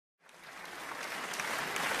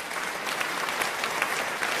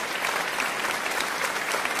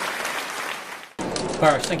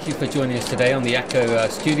Baharash, thank you for joining us today on the Eco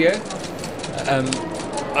studio.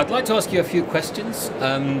 I'd like to ask you a few questions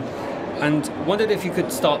and wondered if you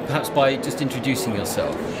could start perhaps by just introducing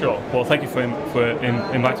yourself. Sure. Well, thank you for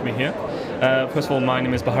inviting me here. First of all, my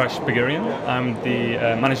name is Baharash Bagherian. I'm the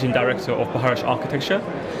Managing Director of Baharash Architecture.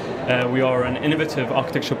 We are an innovative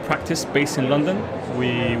architecture practice based in London.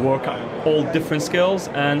 We work at all different scales,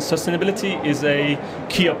 and sustainability is a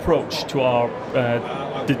key approach to our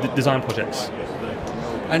design projects.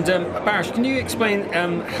 And Baharash, can you explain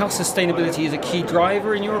how sustainability is a key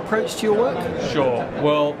driver in your approach to your work? Sure.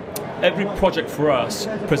 Well, every project for us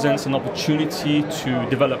presents an opportunity to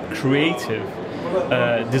develop creative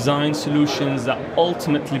design solutions that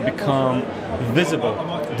ultimately become visible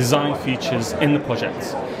design features in the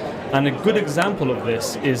project. And a good example of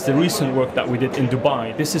this is the recent work that we did in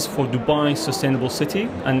Dubai. This is for Dubai Sustainable City,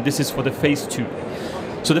 and this is for the Phase 2.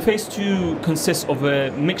 So the Phase 2 consists of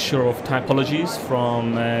a mixture of typologies,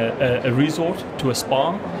 from a resort to a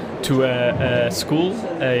spa, to a school,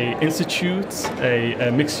 a institute,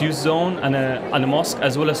 a mixed-use zone, and a mosque,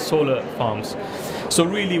 as well as solar farms. So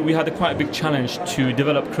really, we had quite a big challenge to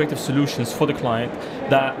develop creative solutions for the client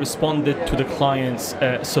that responded to the client's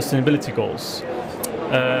sustainability goals.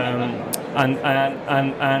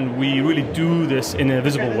 And we really do this in a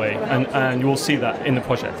visible way, and you will see that in the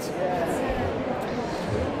project.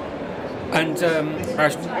 And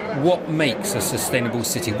what makes a sustainable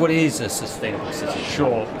city? What is a sustainable city?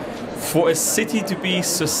 Sure. For a city to be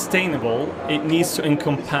sustainable, it needs to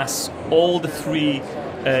encompass all the three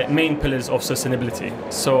main pillars of sustainability.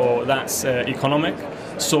 So that's economic,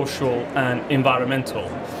 social, and environmental.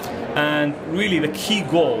 And really the key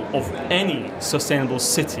goal of any sustainable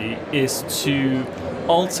city is to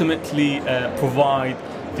ultimately provide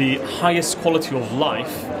the highest quality of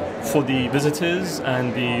life for the visitors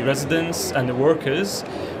and the residents and the workers,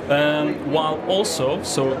 while also,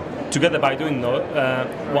 so together by doing that,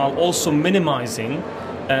 while also minimizing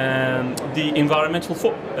the environmental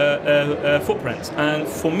footprint. And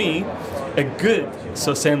for me, a good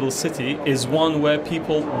sustainable city is one where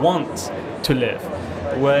people want to live,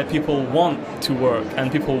 where people want to work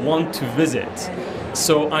and people want to visit.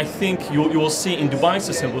 So I think you will see in Dubai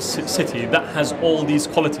Sustainable City that has all these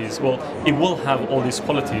qualities. Well, it will have all these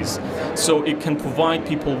qualities. So it can provide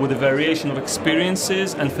people with a variation of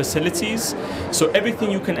experiences and facilities. So everything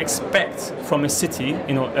you can expect from a city,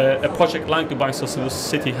 a project like Dubai Sustainable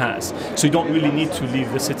City has. So you don't really need to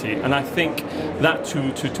leave the city. And I think that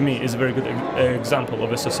to me is a very good example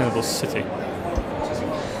of a sustainable city.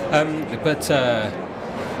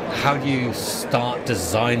 How do you start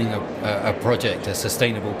designing a project, a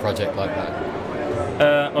sustainable project like that?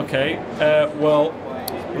 Well,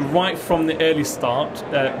 right from the early start,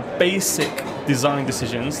 basic design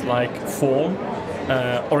decisions like form,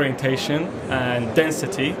 orientation, and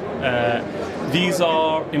density, these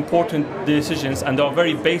are important decisions, and they are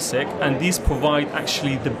very basic, and these provide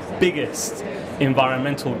actually the biggest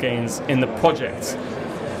environmental gains in the project.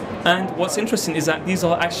 And what's interesting is that these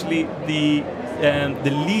are actually the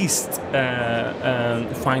least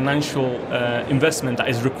financial investment that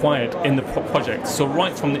is required in the project. So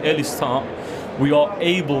right from the early start, we are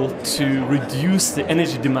able to reduce the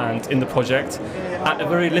energy demand in the project at a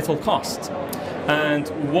very little cost. And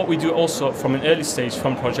what we do also from an early stage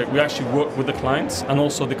from project, we actually work with the clients and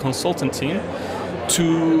also the consultant team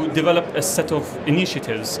to develop a set of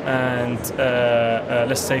initiatives and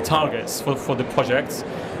let's say targets for the project.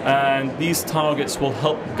 And these targets will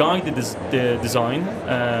help guide the design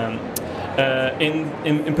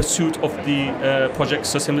in pursuit of the project's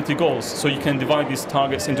sustainability goals. So you can divide these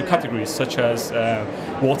targets into categories such as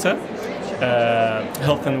water,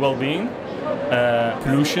 health and well-being,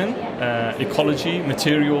 pollution, ecology,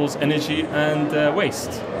 materials, energy, and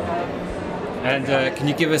waste. And can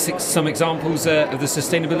you give us some examples of the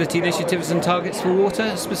sustainability initiatives and targets for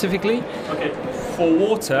water specifically? Okay, for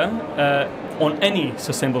water, on any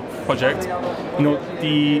sustainable project,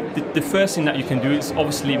 the first thing that you can do is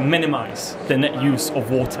obviously minimize the net use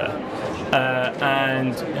of water,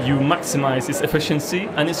 and you maximize its efficiency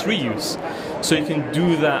and its reuse. So you can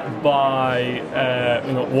do that by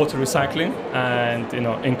water recycling and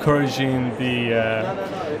encouraging the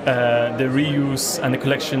reuse and the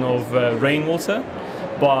collection of rainwater,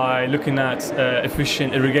 by looking at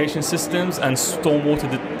efficient irrigation systems and stormwater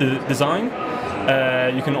design.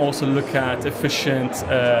 You can also look at efficient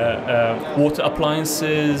water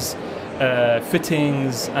appliances,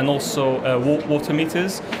 fittings, and also water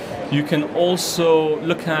meters. You can also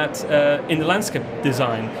look at, in the landscape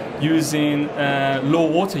design, using low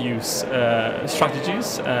water use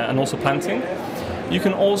strategies and also planting. You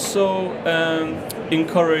can also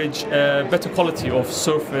encourage better quality of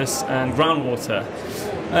surface and groundwater.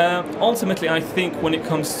 Ultimately, I think when it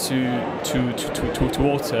comes to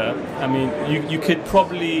water, I mean, you could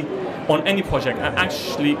probably, on any project,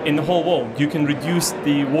 actually in the whole world, you can reduce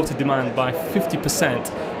the water demand by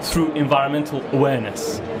 50% through environmental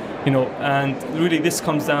awareness. You know, and really this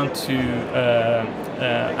comes down to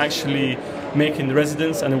actually making the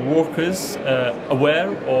residents and the workers aware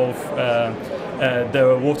of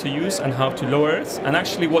their water use and how to lower it. And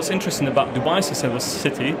actually what's interesting about Dubai Sustainable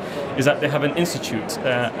City is that they have an institute,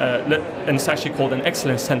 and it's actually called an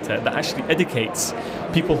Excellence Center, that actually educates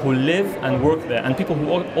people who live and work there and people who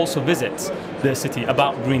also visit the city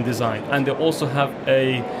about green design. And they also have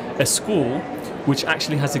a school which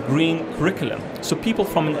actually has a green curriculum. So people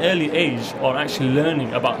from an early age are actually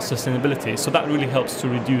learning about sustainability. So that really helps to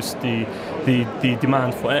reduce the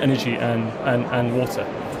demand for energy and water.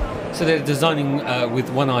 So they're designing with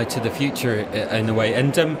one eye to the future in a way.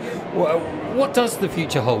 And what does the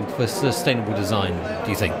future hold for sustainable design, do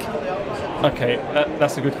you think? Okay,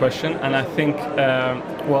 that's a good question. And I think,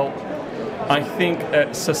 I think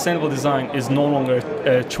sustainable design is no longer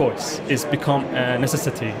a choice. It's become a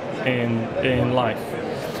necessity in life.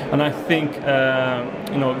 And I think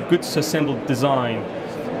you know, good sustainable design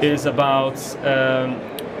is about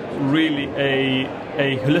really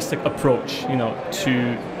a holistic approach, you know,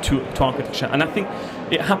 to architecture. And I think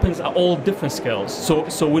it happens at all different scales.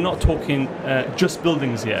 So we're not talking just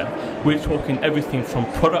buildings here. We're talking everything from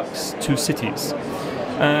products to cities.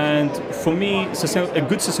 And for me, a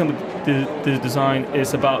good sustainable design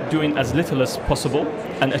is about doing as little as possible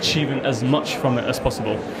and achieving as much from it as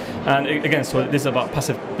possible. And again, so this is about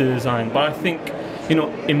passive design. But I think, you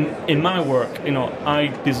know, in my work, you know, I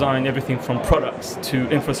design everything from products to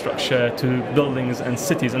infrastructure to buildings and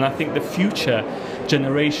cities. And I think the future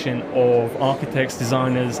generation of architects,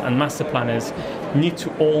 designers and master planners need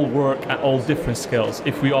to all work at all different scales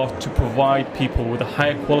if we are to provide people with a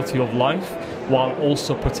higher quality of life while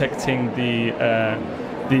also protecting the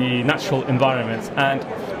natural environment. And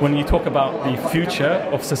when you talk about the future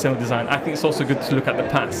of sustainable design, I think it's also good to look at the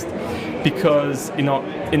past, because, you know,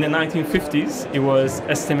 in the 1950s it was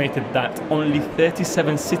estimated that only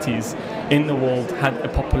 37 cities in the world had a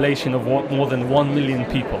population of more than 1 million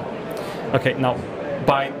people. Okay, now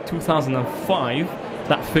by 2005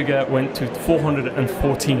 that figure went to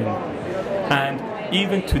 414, and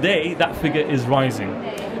even today that figure is rising.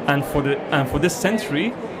 And for this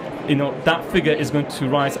century, you know, that figure is going to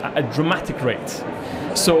rise at a dramatic rate.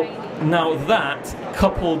 So now that,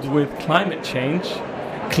 coupled with climate change,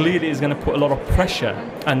 clearly is going to put a lot of pressure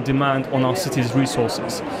and demand on our city's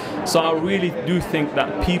resources. So I really do think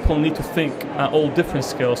that people need to think at all different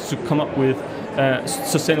scales to come up with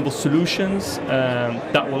sustainable solutions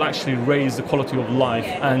that will actually raise the quality of life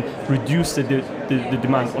and reduce the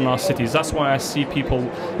demand on our cities. That's why I see people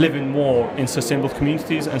living more in sustainable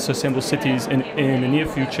communities and sustainable cities in the near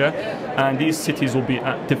future, and these cities will be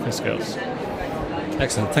at different scales.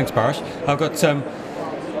 Excellent, thanks Baharash. I've got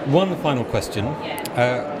one final question.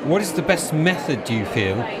 What is the best method, do you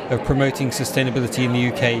feel, of promoting sustainability in the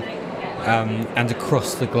UK and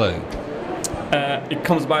across the globe? It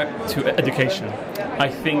comes back to education. I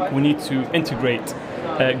think we need to integrate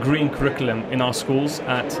green curriculum in our schools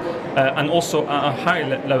and also at higher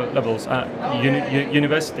levels at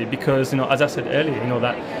university, because, you know, as I said earlier, you know,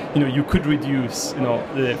 that, you know, you could reduce, you know,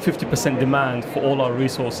 the 50% demand for all our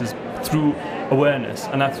resources through awareness.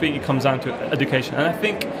 And I think it comes down to education. And I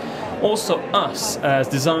think also us as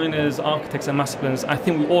designers, architects and master planners, I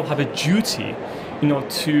think we all have a duty, you know,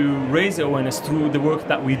 to raise the awareness through the work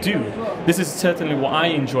that we do. This is certainly what I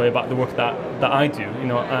enjoy about the work that I do, you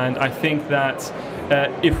know, and I think that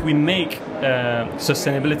if we make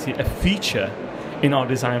sustainability a feature in our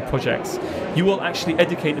design projects, you will actually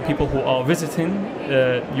educate the people who are visiting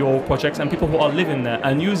your projects and people who are living there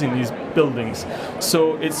and using these buildings.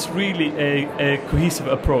 So it's really a cohesive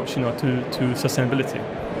approach, you know, to sustainability.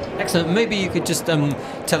 Excellent. Maybe you could just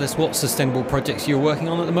tell us what sustainable projects you're working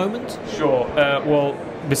on at the moment? Sure. Well,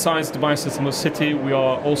 besides Dubai Sustainable City, we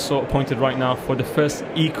are also appointed right now for the first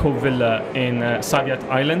eco-villa in Saadiyat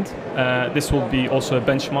Island. This will be also a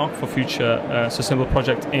benchmark for future sustainable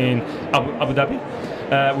project in Abu Dhabi.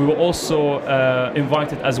 We were also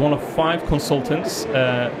invited as one of 5 consultants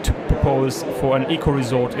to propose for an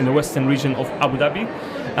eco-resort in the western region of Abu Dhabi.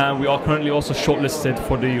 And we are currently also shortlisted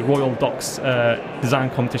for the Royal Docks design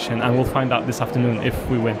competition, and we'll find out this afternoon if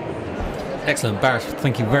we win. Excellent. Baharash,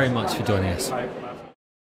 thank you very much for joining us.